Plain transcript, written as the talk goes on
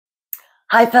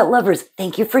Hi, pet lovers.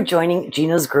 Thank you for joining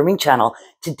Gina's Grooming channel.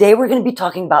 Today, we're going to be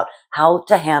talking about how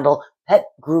to handle pet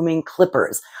grooming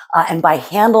clippers. And by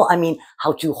handle, I mean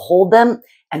how to hold them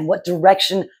and what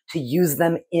direction to use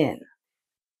them in.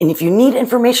 And if you need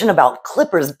information about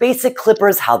clippers, basic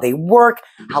clippers, how they work,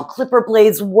 how clipper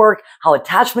blades work, how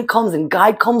attachment combs and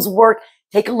guide combs work,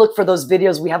 take a look for those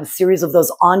videos. We have a series of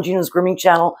those on Gina's Grooming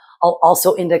channel. I'll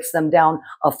also index them down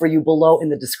for you below in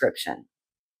the description.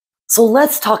 So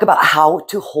let's talk about how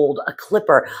to hold a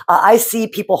clipper. I see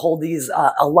people hold these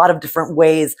a lot of different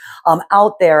ways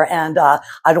out there, and I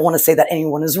don't want to say that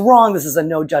anyone is wrong. This is a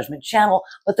no judgment channel,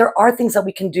 but there are things that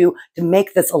we can do to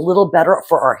make this a little better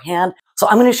for our hand. So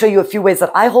I'm going to show you a few ways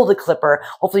that I hold a clipper.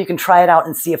 Hopefully you can try it out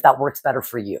and see if that works better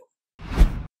for you.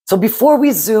 So before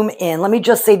we zoom in, let me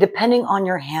just say, depending on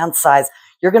your hand size,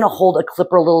 you're going to hold a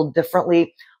clipper a little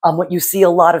differently. What you see a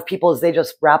lot of people is they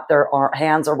just wrap their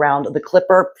hands around the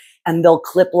clipper and they'll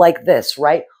clip like this,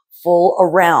 right? Full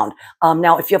around.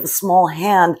 Now, if you have a small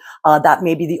hand, that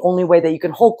may be the only way that you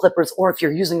can hold clippers, or if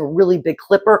you're using a really big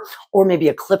clipper, or maybe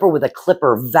a clipper with a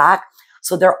clipper vac.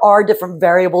 So there are different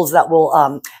variables that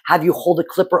will have you hold a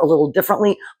clipper a little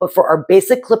differently. But for our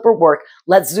basic clipper work,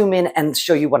 let's zoom in and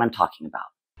show you what I'm talking about.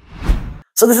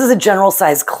 So this is a general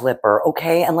size clipper,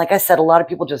 okay? And like I said, a lot of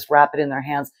people just wrap it in their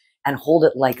hands and hold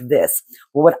it like this.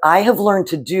 Well, what I have learned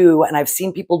to do, and I've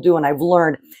seen people do, and I've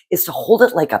learned, is to hold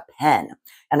it like a pen.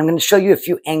 And I'm going to show you a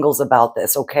few angles about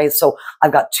this, okay? So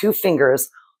I've got two fingers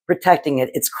protecting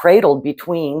it. It's cradled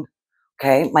between,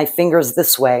 okay, my fingers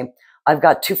this way. I've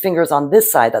got two fingers on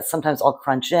this side that sometimes I'll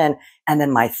crunch in, and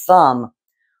then my thumb,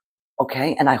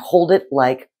 okay? And I hold it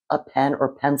like a pen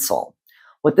or pencil.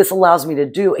 What this allows me to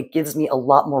do, it gives me a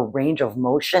lot more range of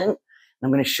motion.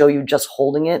 I'm going to show you just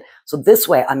holding it. So this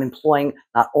way I'm employing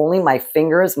not only my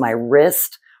fingers, my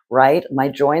wrist, right? My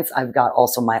joints. I've got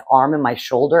also my arm and my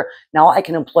shoulder. Now I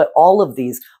can employ all of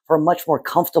these for a much more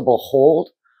comfortable hold,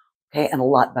 okay? And a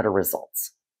lot better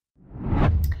results.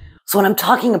 So when I'm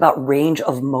talking about range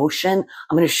of motion,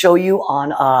 I'm going to show you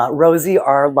on Rosie,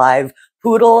 our live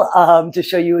poodle, to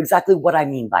show you exactly what I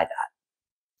mean by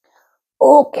that.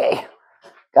 Okay.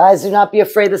 Guys, do not be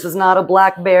afraid. This is not a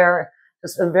black bear.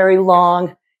 Just a very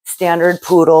long, standard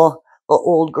poodle, the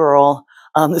old girl.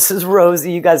 This is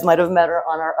Rosie. You guys might have met her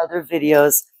on our other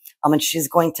videos. And she's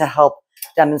going to help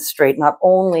demonstrate not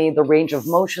only the range of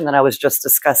motion that I was just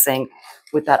discussing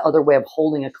with that other way of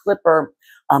holding a clipper,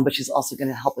 but she's also going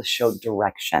to help us show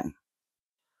direction.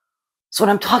 So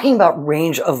when I'm talking about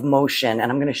range of motion,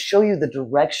 and I'm going to show you the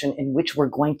direction in which we're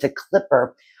going to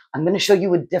clipper, I'm going to show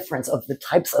you a difference of the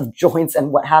types of joints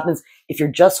and what happens if you're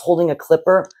just holding a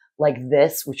clipper like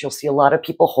this, which you'll see a lot of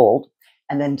people hold,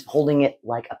 and then holding it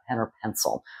like a pen or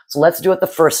pencil. So let's do it the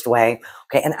first way.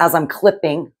 Okay. And as I'm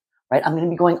clipping, right, I'm going to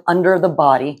be going under the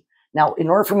body. Now, in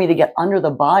order for me to get under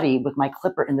the body with my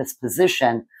clipper in this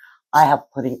position, I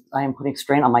am putting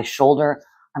strain on my shoulder.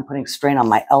 I'm putting strain on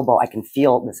my elbow. I can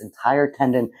feel this entire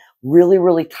tendon really,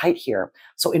 really tight here.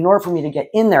 So in order for me to get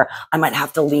in there, I might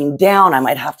have to lean down. I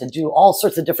might have to do all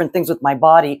sorts of different things with my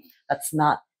body. That's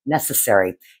not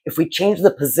necessary. If we change the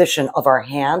position of our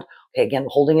hand, okay, again,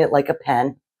 holding it like a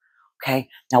pen, okay,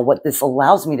 now what this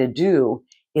allows me to do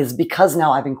is, because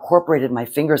now I've incorporated my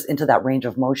fingers into that range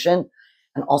of motion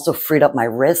and also freed up my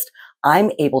wrist,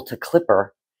 I'm able to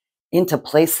clipper into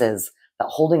places that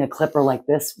holding a clipper like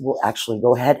this will actually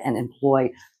go ahead and employ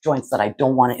joints that I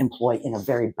don't want to employ in a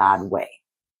very bad way.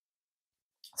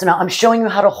 So now I'm showing you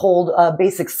how to hold a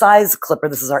basic size clipper.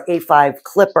 This is our A5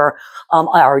 clipper.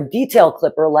 Our detail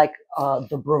clipper, like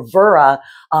the Bravura,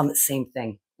 same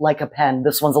thing, like a pen.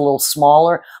 This one's a little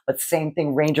smaller, but same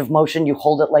thing, range of motion. You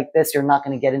hold it like this, you're not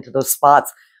going to get into those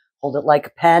spots. Hold it like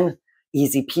a pen,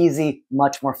 easy peasy,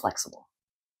 much more flexible.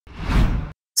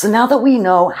 So now that we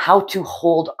know how to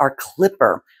hold our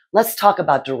clipper, let's talk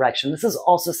about direction. This is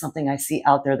also something I see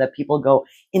out there, that people go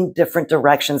in different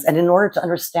directions. And in order to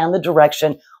understand the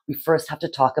direction, we first have to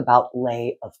talk about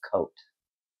lay of coat.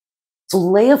 So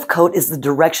lay of coat is the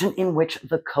direction in which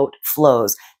the coat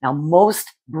flows. Now, most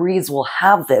breeds will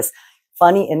have this.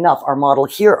 Funny enough, our model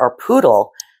here, our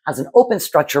poodle, has an open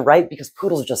structure, right? Because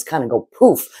poodles just kind of go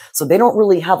poof. So they don't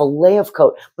really have a lay of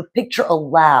coat. But picture a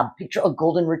lab, picture a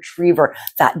golden retriever.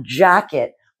 That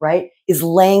jacket, right, is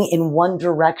laying in one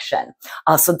direction.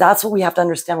 So that's what we have to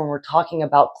understand when we're talking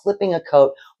about clipping a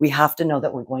coat. We have to know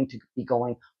that we're going to be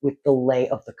going with the lay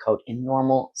of the coat in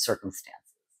normal circumstances.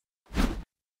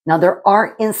 Now, there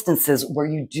are instances where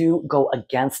you do go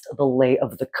against the lay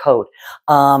of the coat,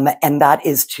 and that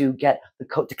is to get the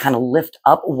coat to kind of lift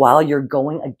up while you're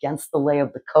going against the lay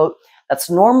of the coat. That's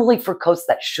normally for coats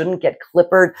that shouldn't get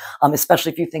clippered,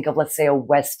 especially if you think of, let's say, a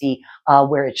Westie,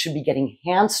 where it should be getting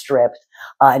hand stripped.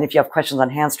 And if you have questions on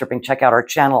hand stripping, check out our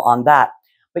channel on that.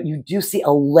 But you do see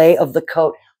a lay of the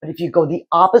coat. But if you go the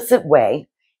opposite way,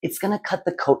 it's going to cut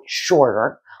the coat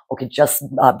shorter. Okay, just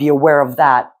be aware of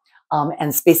that. And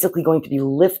it's basically going to be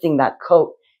lifting that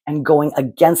coat and going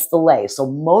against the lay.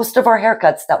 So most of our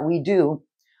haircuts that we do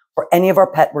for any of our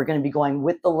pet, we're going to be going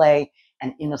with the lay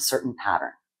and in a certain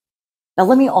pattern. Now,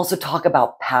 let me also talk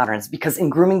about patterns, because in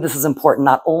grooming, this is important,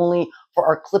 not only for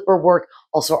our clipper work,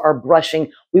 also our brushing.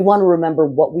 We want to remember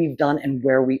what we've done and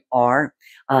where we are.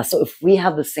 So if we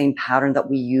have the same pattern that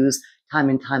we use time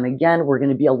and time again, we're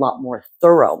going to be a lot more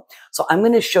thorough. So I'm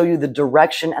going to show you the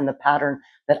direction and the pattern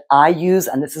that I use,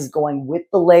 and this is going with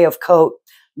the lay of coat,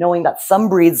 knowing that some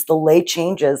breeds, the lay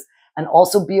changes, and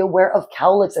also be aware of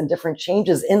cowlicks and different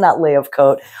changes in that lay of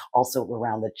coat, also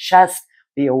around the chest,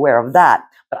 be aware of that.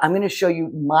 But I'm going to show you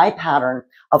my pattern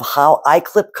of how I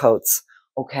clip coats,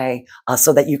 okay,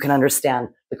 so that you can understand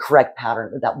the correct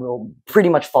pattern that will pretty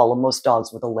much follow most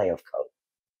dogs with a lay of coat.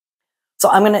 So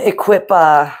I'm going to equip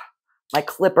my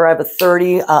clipper. I have a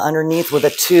 30 underneath with a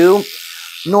 2.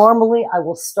 Normally, I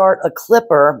will start a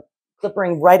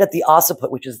clippering right at the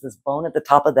occiput, which is this bone at the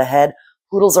top of the head.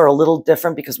 Poodles are a little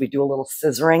different because we do a little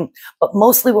scissoring, but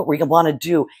mostly what we want to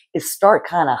do is start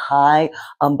kind of high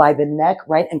by the neck,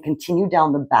 right? And continue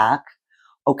down the back,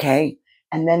 okay?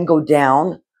 And then go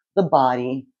down the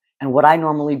body. And what I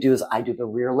normally do is I do the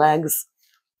rear legs.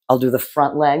 I'll do the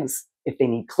front legs if they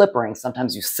need clippering.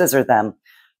 Sometimes you scissor them.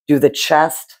 Do the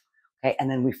chest, okay? And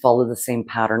then we follow the same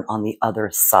pattern on the other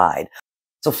side.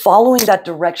 So following that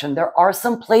direction, there are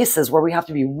some places where we have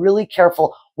to be really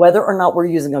careful whether or not we're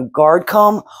using a guard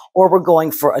comb or we're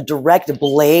going for a direct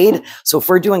blade. So if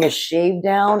we're doing a shave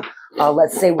down,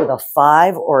 let's say with a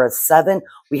 5 or a 7,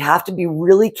 we have to be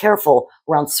really careful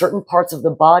around certain parts of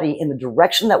the body in the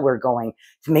direction that we're going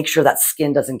to make sure that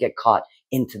skin doesn't get caught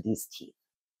into these teeth.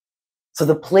 So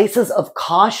the places of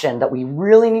caution that we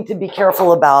really need to be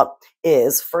careful about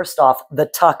is, first off, the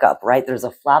tuck up, right? There's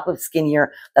a flap of skin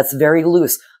here that's very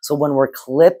loose. So when we're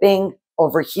clipping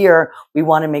over here, we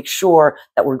want to make sure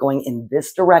that we're going in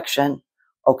this direction,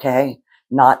 okay?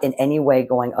 Not in any way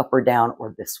going up or down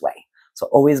or this way. So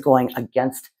always going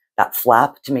against that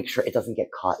flap to make sure it doesn't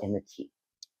get caught in the teeth.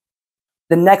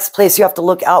 The next place you have to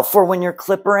look out for when you're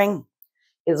clippering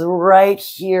is right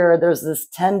here. There's this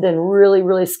tendon, really,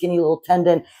 really skinny little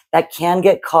tendon that can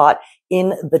get caught in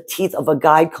the teeth of a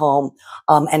guide comb.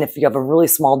 And if you have a really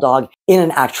small dog, in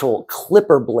an actual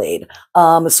clipper blade.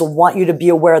 So want you to be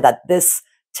aware that this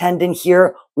tendon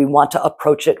here, we want to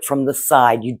approach it from the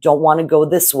side. You don't want to go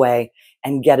this way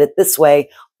and get it this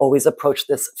way. Always approach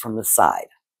this from the side.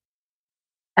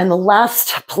 And the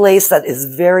last place that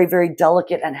is very, very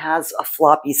delicate and has a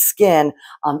floppy skin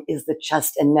is the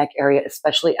chest and neck area,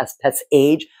 especially as pets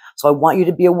age. So I want you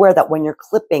to be aware that when you're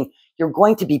clipping, you're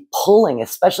going to be pulling,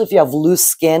 especially if you have loose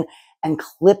skin, and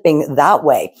clipping that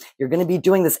way. You're going to be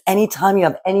doing this anytime you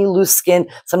have any loose skin.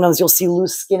 Sometimes you'll see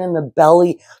loose skin in the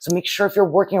belly. So make sure if you're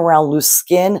working around loose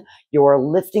skin, you're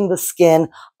lifting the skin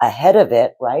ahead of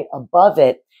it, right, above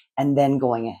it, and then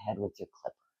going ahead with your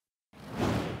clipper.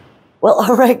 Well,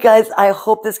 all right, guys, I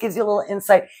hope this gives you a little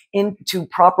insight into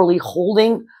properly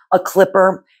holding a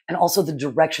clipper and also the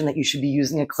direction that you should be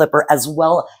using a clipper, as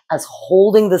well as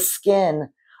holding the skin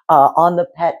on the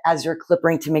pet as you're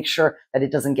clippering to make sure that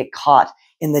it doesn't get caught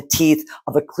in the teeth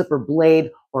of a clipper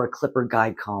blade or a clipper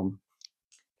guide comb.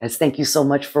 Guys, thank you so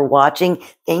much for watching.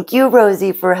 Thank you,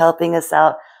 Rosie, for helping us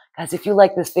out. Guys, if you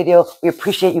like this video, we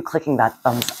appreciate you clicking that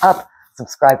thumbs up.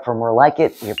 Subscribe for more like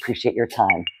it. We appreciate your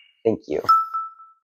time. Thank you.